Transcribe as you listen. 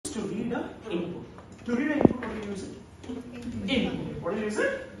read the input. To read the input, what do you use it? Input. What do you use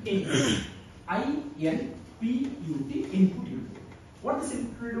it? Input. I-N-P-U-T, input you do. What does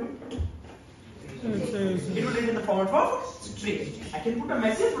input will do? It will read in the format of string. I can put a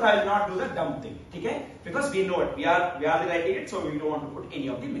message, but I will not do the dumb thing. Okay? Because we know it. We are writing it, so we don't want to put any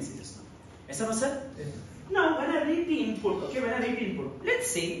of the messages now. Yes or no, sir? Yes. Now, when I read the input, okay, when I read the input, let's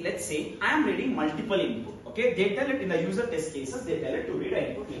say I am reading multiple input. Okay, they tell it in the user test cases, they tell it to read an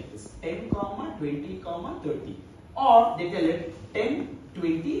input like this: 10, 20, 30, or they tell it 10,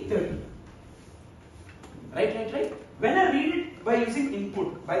 20, 30. Right. When I read it by using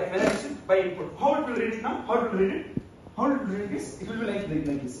input, when I use it by input, how it will read it now? How it will read it? How it will read this? It will be like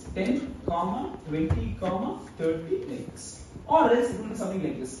this: 10, 20, 30 like this. Or else it will be something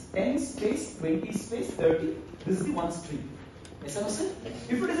like this: 10 space 20 space 30. This is the one string. Yes or no, sir?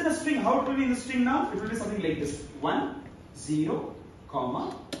 If it is in a string, how it will be in the string now? It will be something like this: 1, 0,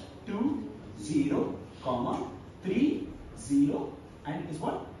 2, 0, 3, 0, and it is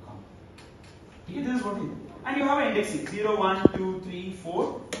what? Okay, this is what it is. And you have an indexing: 0, 1, 2, 3,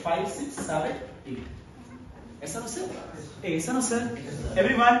 4, 5, 6, 7, 8. Yes or no, sir? Yes or no, sir?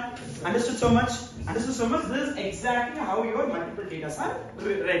 Everyone understood so much? Understood so much? This is exactly how your multiple data are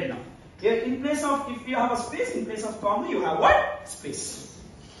read now. Here, in place of, if you have a space, in place of comma, you have what? Space.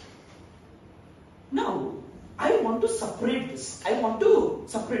 Now, I want to separate this. I want to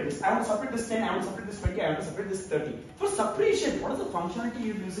separate this 10, I want to separate this 20, I want to separate this 30. For separation, what is the functionality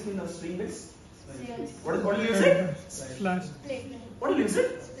you use it in the string list? What will you use it? Slash. What will you use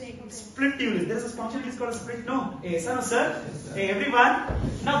it? Split you use. There is a function is called a split. No. Yes or no, sir? Hey, everyone.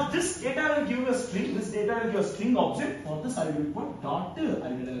 Now this data will give you a string. This data will give a string object. For this I will put dot. I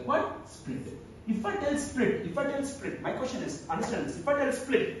will tell what? Split. If I tell split, my question is, understand this. If I tell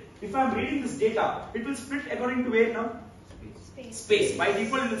split, if I am reading this data, it will split according to where now? Space. By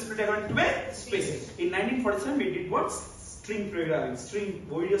default, it will split according to where? Space. In 1947, we did what? String programming, string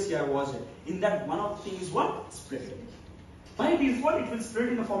videos you have watched it. In that, one of the things is what? Split. By default, it will split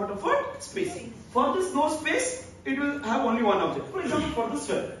in the format of what? Space. For this no space, it will have only one object. For example, for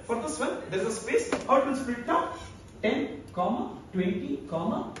this one, there is a space. How it will split now? 10, 20,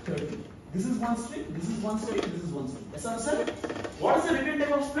 30. This is one string, this is one string, this is one string. Yes or no, sir? What is the return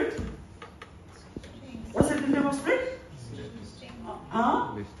type of split? What is the return type of split?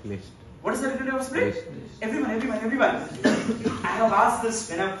 List. What is the return type of split? Everyone. I have asked this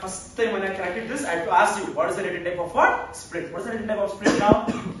when I first time when I cracked this. I have to ask you, what is the return type of what? Split. What is the return type of split now?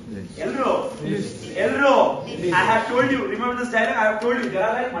 L-row. I have told you. Remember this diagram? I have told you there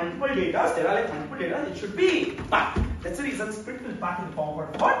are like multiple data. It should be packed. That's the reason split will pack in the form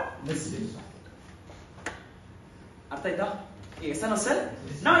of what? List. Yes or no, sir?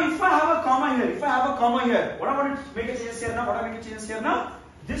 Now, if I have a comma here, what I want to make a changes here now?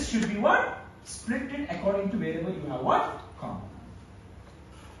 This should be what? Split it according to wherever you have what? Comma.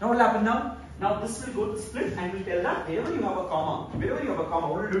 Now what will happen now? Now this will go to split and will tell that wherever you have a comma,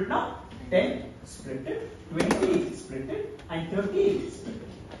 what will do it now? 10 split it, 20 split it, and 30 split it.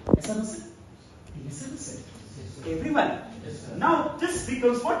 Yes or no, sir? Yes or no, sir? Everyone. Now this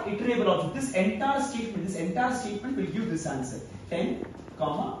becomes what? Iterable object. This entire statement will give this answer. 10,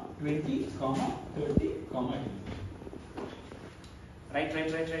 20, 30, 20. Right.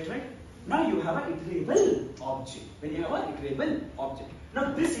 Now you have an iterable object. When you have an iterable object.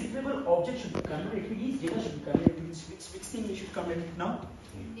 Now this iterable object should be converted to each data should be converted to which thing we should convert it now?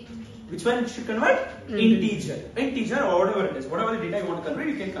 Which one should convert? Integer or whatever it is. Whatever the data you want to convert,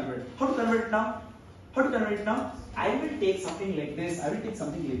 you can convert it. How to convert it now? I will take something like this. I will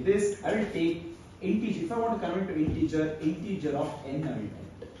take integer. If I want to convert to integer of n I will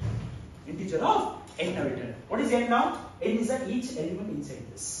type. Integer of n I will type. What is n now? N is at each element inside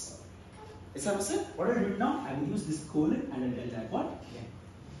this. Yes or no, sir? What I will do now? I will use this colon and I will tell that what? N.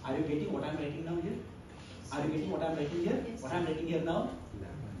 Are you getting what I am writing now here? Are you getting what I am writing here? What I am writing here now?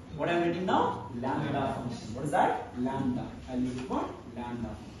 What I am writing now? Lambda function. What is that? Lambda. I will use it what? Lambda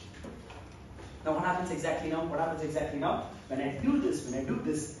function. Now what happens exactly now? When I do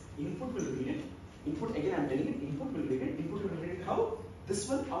this, input will read it. Input again I am telling it, input will read it how? This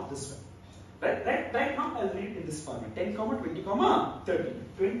one or this one. Right now I will read it in this format. 10, 20, 30.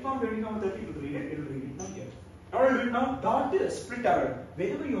 20, 30 it will read it now here. Now I will read now dot split array.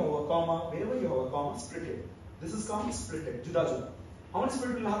 Wherever you have a comma, split it. This is comma, split it. Juda. How many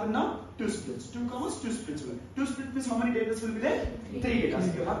split will happen now? 2 splits. 2 commas, 2 splits will. 2 split means how many data will be there? 3 data.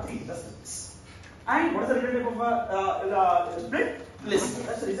 So you have 3 data splits. And what is the return type of a split? List.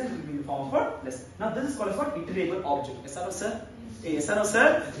 That's the reason it will be in the form of a list. Now this is called as what? Iterable object. Yes or no, sir? Yes or no,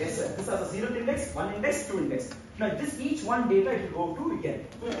 sir? Yes, sir. This has a 0th index, 1 index, 2 index. Now, this each one data it will go to n.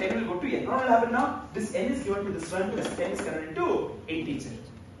 10 will go to n. Now, what will happen now? This n is given to this one, plus 10 is converted to integer.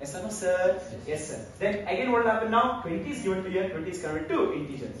 Yes or no, sir? Yes, sir. Then again, what will happen now? 20 is given to here, 20 is converted to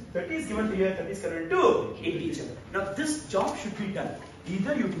integer. 30 is given to here, 30 is converted to integer. Now, this job should be done.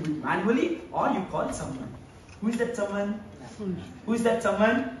 Either you do it manually or you call someone. Who is that someone? Who is that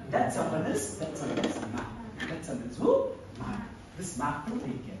someone? That someone is map. That someone is who? Map. This map to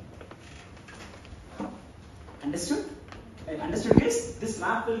take care. Understood? Understood, guys? This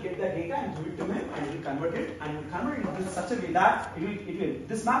map will get the data and give it to him and will convert it and will convert it into such a way that it will.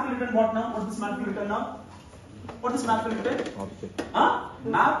 This map will return what now? What this map will return now? What this map will return? Object.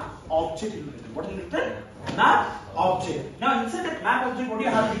 Map object will return. What will return? Map object. Now inside that map object, what do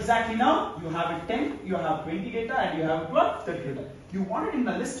you have exactly now? You have it 10, you have 20 data, and you have what? 30 data. You want it in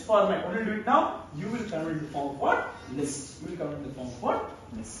the list format. What will you do it now? You will convert it to the form of what? List. You will convert it to the form of what?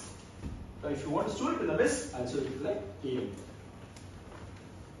 List. So if you want to store it in the list, I'll show it like A.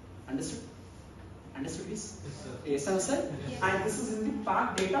 Understood? Understood this? Yes, sir. Yes, sir. Yes. And this is in the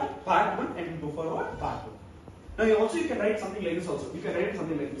part data, part 1, and we go for what? Part 2. Now you can write something like this also. You can write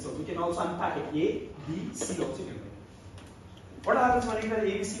something like this also. You can also unpack it. A, B, C also you can write. What happens when you write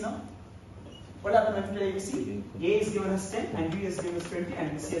A, B, C now? What happens when you write A, B, C? A is given as 10 and B is given as 20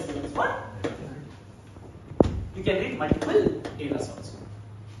 and C is given as what? You can read multiple data also.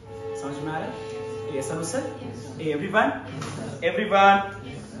 Sounds matter? Yes, sir? Yes. Hey, everyone? Yes, everyone?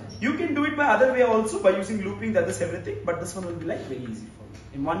 Yes, you can do it by other way also by using looping, that is everything, but this one will be like very easy for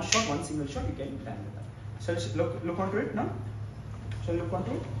you. In one shot, one single shot, you can handle that. Shall we look onto it now? Shall we look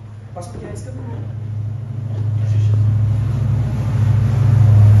onto it? First, क्या है इसका?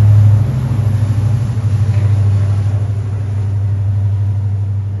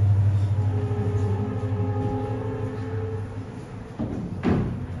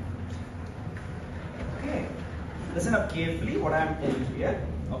 Okay. Listen up carefully. What I am telling you here.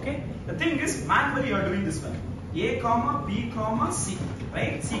 Okay. The thing is, manually you are doing this one. A comma B comma C,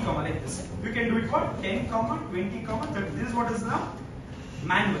 right? C comma like this. You can do it for 10 comma 20 comma 30. This is what is now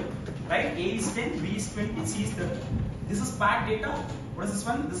manual, right? A is 10, B is 20, C is 30. This is packed data. What is this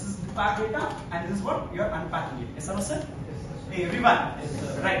one? This is the packed data, and this is what you are unpacking it. Yes, sir? Hey, everyone.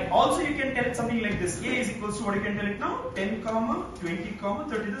 Yes, right. Also, you can tell it something like this. A is equals to what you can tell it now? 10 comma 20 comma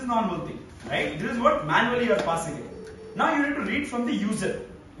 30. This is normal thing, right? This is what manually you are passing it. Now you need to read from the user.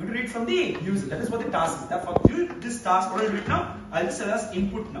 You need to read from the user. That is what the task is. That for you, this task, what I will do it now? I'll just tell us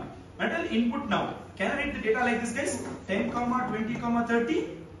input now. When I tell input now, can I read the data like this, guys? 10 comma 20 comma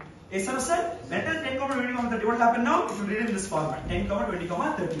 30. Yes, sir? When I tell 10 comma 20 comma 30, what will happen now? It will read in this format. 10 comma 20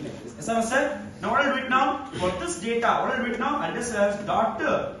 comma 30 like this. Yes, sir? Now what I'll do it now? For this data, what I'll do it now? I'll just have dot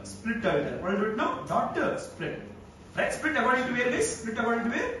split title. What I'll do it now? Dot split. Right? Split according to where, guys? Split according to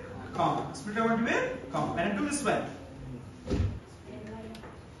where? Comma. Split according to where? Comma. When I do this one.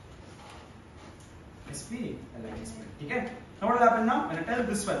 SP, I like SP. Okay? Now what will happen now? When I tell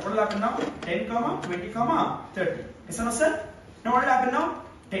this one, what will happen now? 10 comma 20 comma 30. Yes or no, sir? Now what will happen now?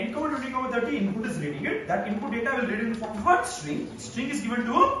 10 comma 20 comma 30 input is reading it. That input data will read in the form of what? String. String is given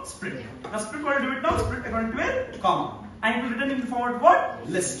to split. Now split, what will do it now? Split according to where? Comma. And it will return in the form of what?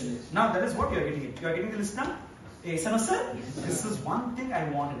 List. Now that is what you are getting it. You are getting the list now? Yes or no, sir? This is one thing I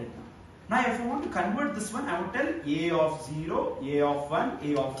wanted it now. Now if I want to convert this one, I would tell A of 0, A of 1,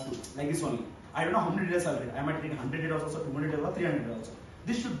 A of 2. Like this only. I don't know how many data I'll read. I might read 100 data also, 200 data, 300 data also.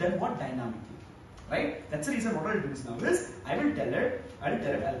 This should done what? Dynamically. Right? That's the reason what I'll do this now is, I'll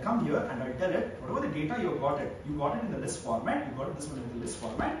come here and I'll tell it, whatever the data you got it in the list format, you got it this one in the list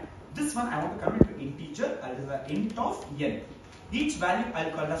format. This one I want to convert to integer, I'll do the int of n. Each value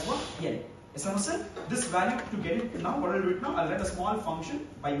I'll call as what? N. Yes, sir? This value to get it now, what I'll do it now, I'll write a small function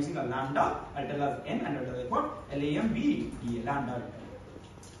by using a lambda, I'll tell as n and I'll tell like what? Lambda, lambda.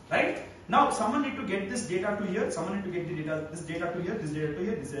 Right? Now, someone need to get this data to here, someone need to get the data, this data to here, this data to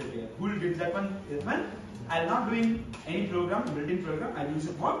here, this data to here. Who will get that one? I'm not doing any program, built-in program, I'll use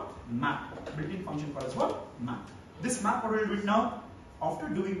it what? Map. Built-in function called as what? Map. This map, what will do it now? After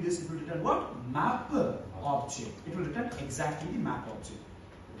doing this, it will return what? Map object. It will return exactly the map object.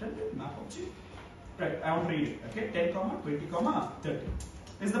 Return map object. Right, I want to read it. Okay, 10 comma 20 comma 30.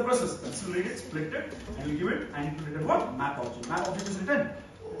 This is the process. Let's read it, split it, and we'll give it, and it will return what? Map object. Map object is written.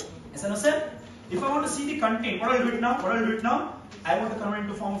 Yes or no, sir? If I want to see the content, what I'll do it now? I want to convert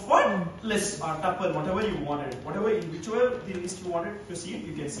into form of what? List or tuple, whatever you wanted. Whichever the list you wanted to see it,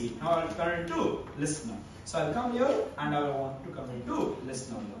 you can see it. Now I'll convert into list now. So I'll come here and I want to convert into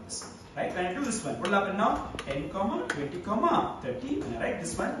list now. Right? When I do this one, what will happen now? 10 comma 20 comma 30. When I write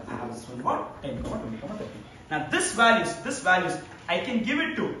this one, I have this one what? 10 comma 20 comma 30. Now this values, I can give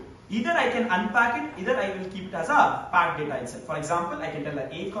it to, either I can unpack it, either I will keep it as a packed data itself. For example, I can tell a,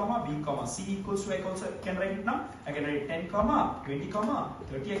 B, C equals to, I can write it now. I can write 10, 20,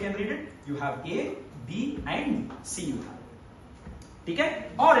 30, I can read it. You have A, B and C you have. Okay?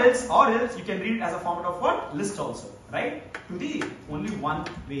 Or else you can read it as a format of what? List also, right? To the only one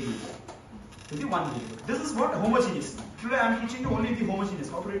variable. This is what homogeneous. Today I am teaching you only the homogeneous,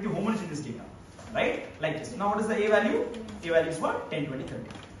 how to read the homogeneous data. Right? Like this. Now what is the A value? A value is what? 10, 20, 30.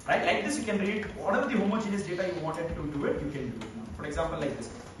 Right? Like this you can read whatever the homogeneous data you wanted to do it, you can do it now. For example, like this.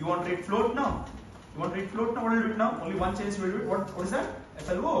 You want to read float now? What will you do it now? Only one change you will do it. What is that?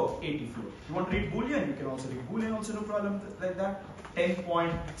 FLO 80 float. You want to read Boolean? You can also read Boolean also, no problem like that.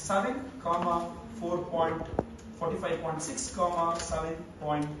 10.7, 4.45.6,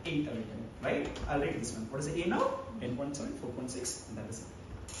 7.8 right? I'll read this one. What is the A now? 10.7, 4.6, and that is it.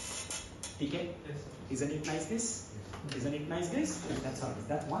 Okay? Yes, isn't it nice, guys? Isn't it nice, guys? That's how it is.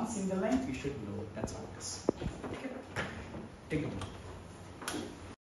 That one single line you should know. That's how it is. Okay? Take a look.